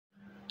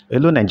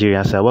Hello,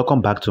 Nigerians.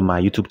 Welcome back to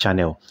my YouTube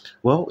channel.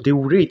 Well, the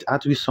rate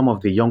at which some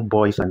of the young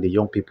boys and the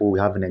young people we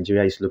have in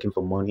Nigeria is looking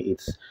for money,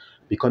 it's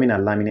becoming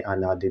alarming,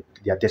 and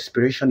their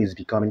desperation is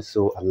becoming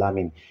so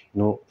alarming.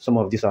 Some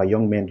of these are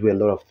young men do a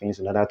lot of things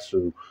in order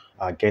to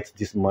get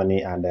this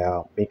money and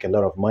make a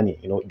lot of money.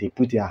 They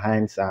put their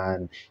hands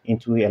and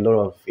into a lot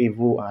of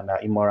evil and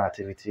immoral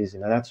activities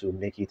in order to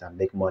make it and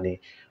make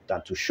money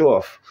than to show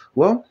off.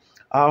 Well,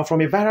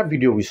 from a viral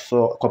video we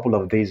saw a couple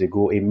of days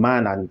ago, a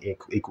man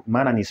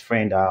and his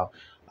friend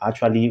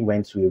actually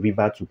went to a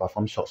river to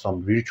perform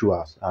some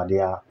rituals. They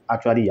are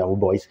actually Yahoo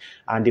boys,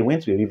 and they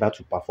went to a river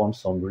to perform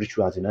some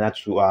rituals in order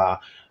to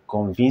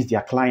convince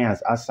their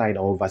clients outside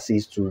or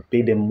overseas to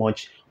pay them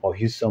much or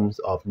huge sums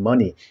of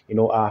money.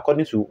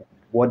 According to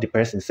what the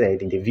person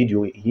said in the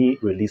video he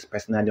released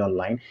personally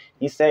online,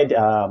 he said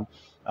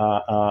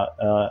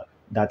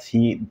that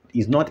he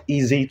is not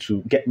easy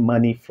to get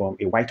money from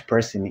a white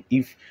person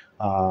if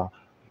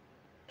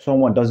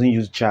someone doesn't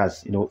use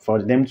jazz.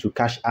 For them to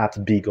cash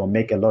out big or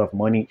make a lot of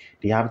money,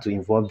 they have to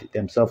involve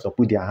themselves or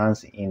put their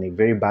hands in a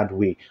very bad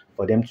way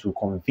for them to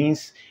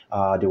convince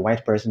the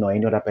white person or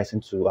any other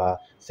person to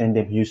send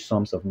them huge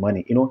sums of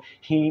money.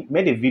 He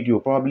made a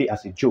video probably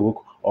as a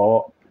joke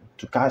or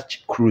to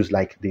catch cruise,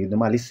 like they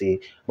normally say,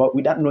 but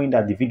without knowing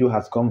that the video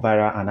has gone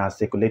viral and has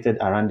circulated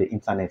around the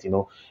internet. A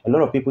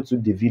lot of people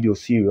took the video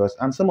serious,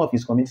 and some of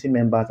his community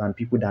members and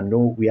people that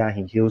know where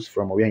he hails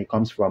from or where he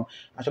comes from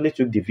actually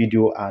took the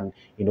video and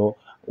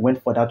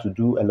went further to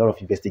do a lot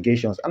of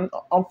investigations. And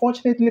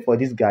unfortunately for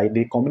this guy,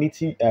 the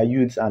community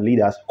youths and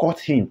leaders caught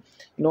him.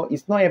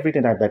 It's not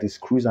everything that is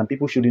cruise, and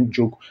people shouldn't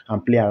joke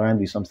and play around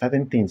with some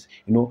certain things.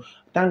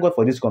 Thank God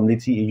for this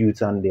community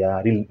youths and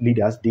their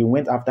leaders. They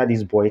went after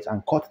these boys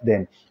and caught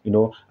them,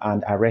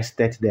 and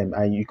arrested them.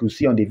 And you could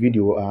see on the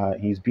video,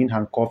 he's being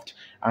handcuffed,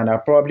 and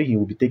probably he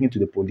will be taken to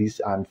the police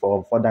and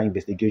for further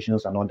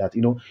investigations and all that.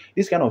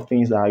 These kind of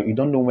things, you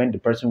don't know when the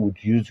person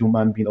would use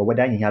human being or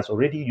whether he has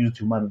already used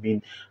human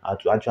being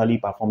to actually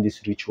perform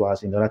these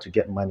rituals in order to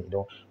get money.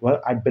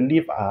 Well, I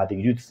believe the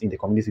youths in the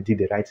community did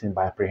the right thing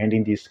by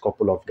apprehending this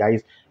couple of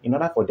guys in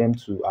order for them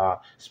to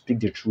speak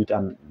the truth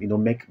and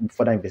make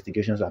further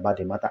investigations about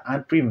the matter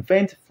and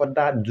prevent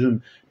further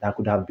doom that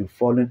could have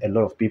befallen a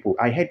lot of people.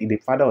 I heard the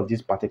father of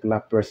this particular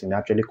person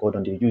actually called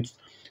on the youth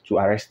to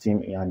arrest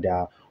him and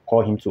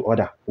call him to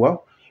order.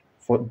 Well,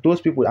 for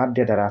those people out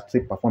there that are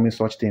still performing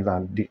such things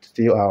and they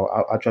still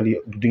are actually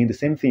doing the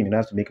same thing in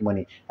order to make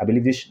money, I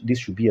believe this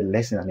should be a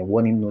lesson and a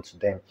warning note to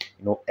them.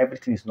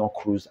 Everything is not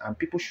cruise, and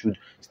people should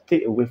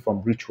stay away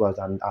from rituals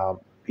and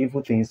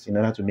evil things in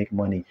order to make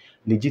money.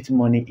 Legit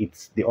money,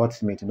 it's the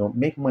ultimate.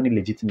 Make money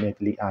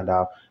legitimately and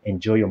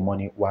enjoy your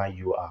money while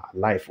you are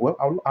alive. Well,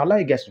 I'll allow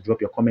you guys to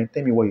drop your comment.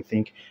 Tell me what you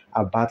think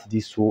about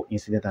this whole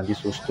incident and this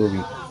whole story,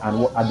 and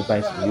what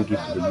advice will you give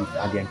to the youth.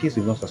 And in case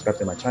you've not subscribed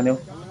to my channel,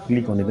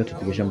 click on the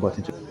notification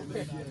button to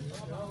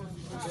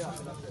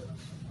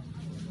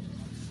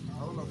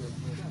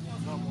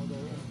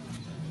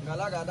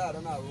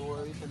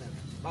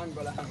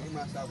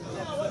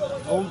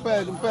un pé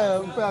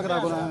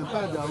agora, um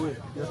pé de Yahoo.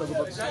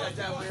 Já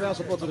está com o pé a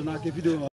suporte na que vídeo.